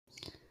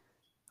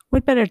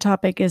What better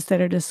topic is there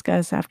to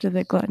discuss after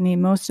the gluttony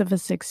most of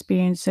us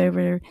experience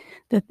over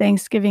the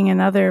Thanksgiving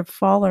and other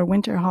fall or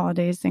winter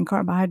holidays than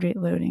carbohydrate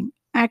loading?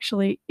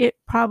 Actually, it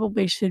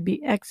probably should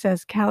be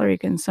excess calorie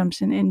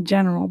consumption in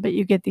general, but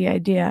you get the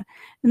idea.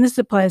 And this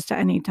applies to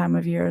any time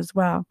of year as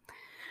well.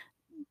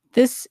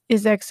 This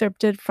is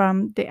excerpted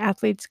from The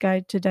Athlete's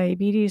Guide to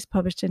Diabetes,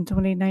 published in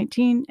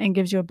 2019, and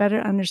gives you a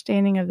better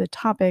understanding of the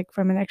topic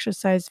from an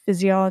exercise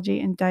physiology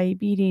and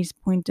diabetes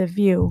point of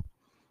view.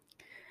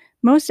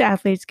 Most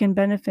athletes can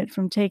benefit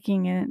from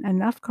taking in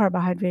enough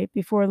carbohydrate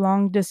before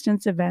long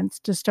distance events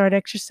to start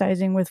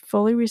exercising with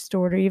fully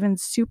restored or even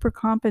super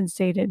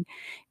compensated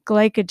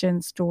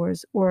glycogen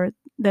stores, or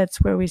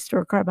that's where we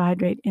store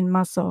carbohydrate in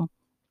muscle.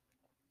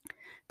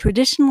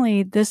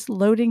 Traditionally, this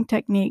loading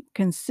technique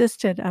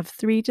consisted of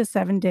 3 to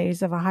 7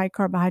 days of a high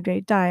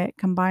carbohydrate diet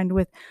combined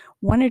with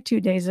 1 or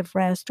 2 days of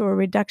rest or a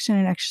reduction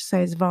in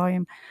exercise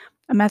volume,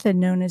 a method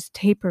known as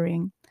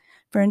tapering.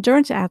 For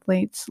endurance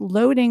athletes,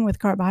 loading with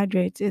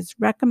carbohydrates is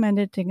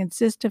recommended to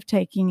consist of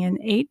taking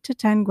in 8 to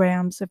 10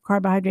 grams of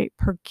carbohydrate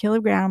per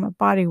kilogram of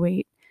body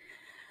weight.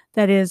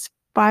 That is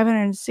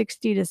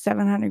 560 to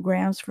 700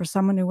 grams for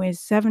someone who weighs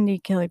 70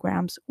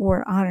 kilograms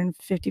or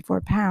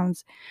 154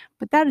 pounds.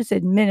 But that is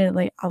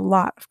admittedly a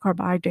lot of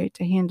carbohydrate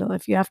to handle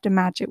if you have to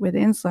match it with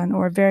insulin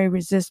or very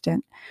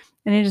resistant,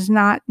 and it is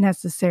not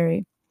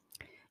necessary.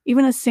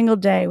 Even a single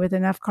day with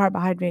enough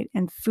carbohydrate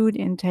and food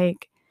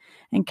intake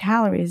and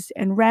calories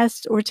and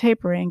rest or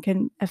tapering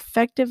can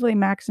effectively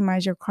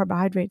maximize your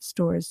carbohydrate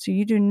stores, so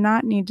you do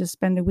not need to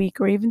spend a week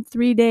or even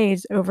 3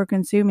 days over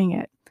consuming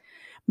it.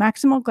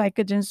 Maximal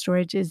glycogen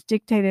storage is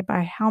dictated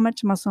by how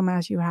much muscle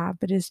mass you have,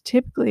 but is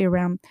typically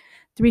around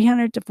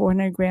 300 to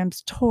 400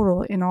 grams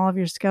total in all of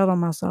your skeletal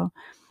muscle,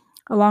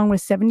 along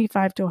with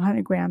 75 to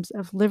 100 grams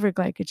of liver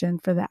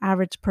glycogen for the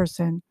average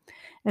person.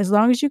 As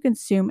long as you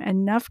consume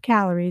enough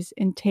calories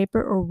in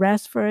taper or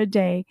rest for a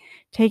day,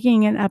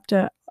 taking in up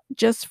to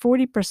just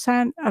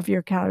 40% of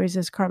your calories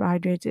as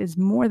carbohydrates is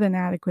more than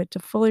adequate to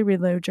fully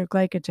reload your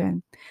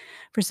glycogen.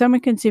 For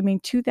someone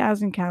consuming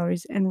 2,000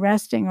 calories and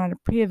resting on a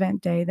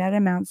pre-event day, that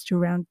amounts to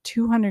around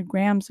 200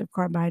 grams of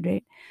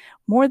carbohydrate,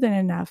 more than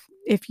enough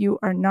if you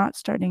are not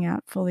starting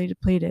out fully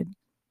depleted.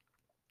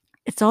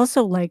 It's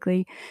also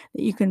likely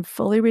that you can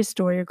fully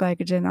restore your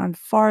glycogen on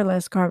far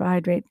less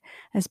carbohydrate,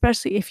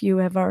 especially if you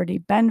have already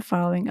been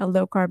following a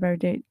low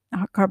carbohydrate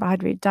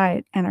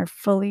diet and are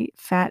fully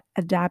fat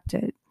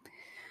adapted.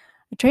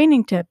 A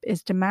training tip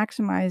is to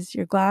maximize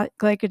your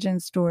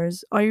glycogen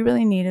stores. All you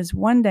really need is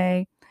one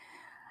day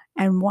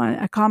and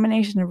a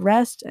combination of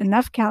rest,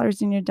 enough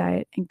calories in your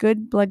diet, and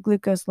good blood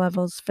glucose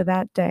levels for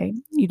that day.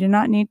 You do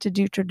not need to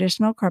do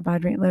traditional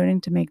carbohydrate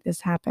loading to make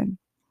this happen.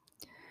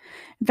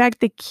 In fact,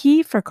 the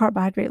key for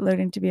carbohydrate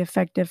loading to be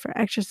effective for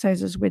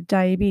exercises with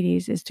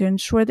diabetes is to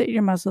ensure that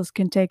your muscles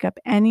can take up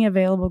any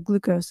available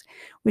glucose,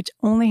 which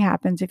only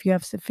happens if you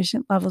have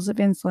sufficient levels of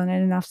insulin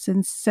and enough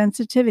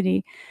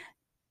sensitivity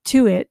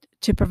to it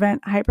to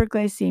prevent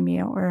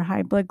hyperglycemia or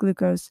high blood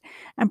glucose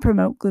and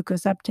promote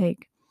glucose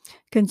uptake.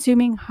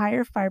 Consuming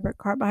higher fiber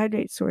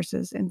carbohydrate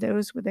sources and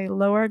those with a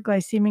lower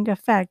glycemic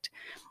effect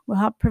will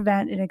help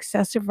prevent an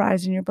excessive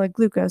rise in your blood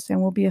glucose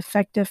and will be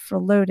effective for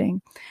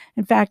loading.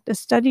 In fact, a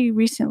study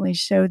recently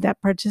showed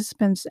that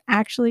participants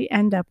actually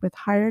end up with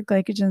higher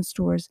glycogen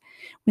stores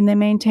when they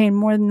maintain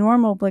more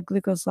normal blood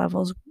glucose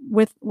levels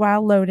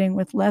while loading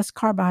with less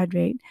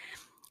carbohydrate,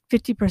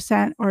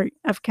 50%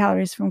 of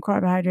calories from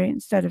carbohydrate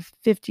instead of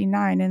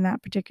 59 in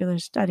that particular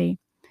study.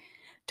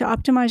 To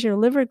optimize your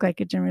liver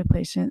glycogen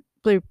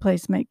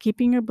replacement,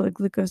 keeping your blood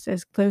glucose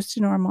as close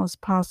to normal as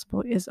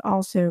possible is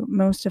also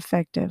most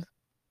effective.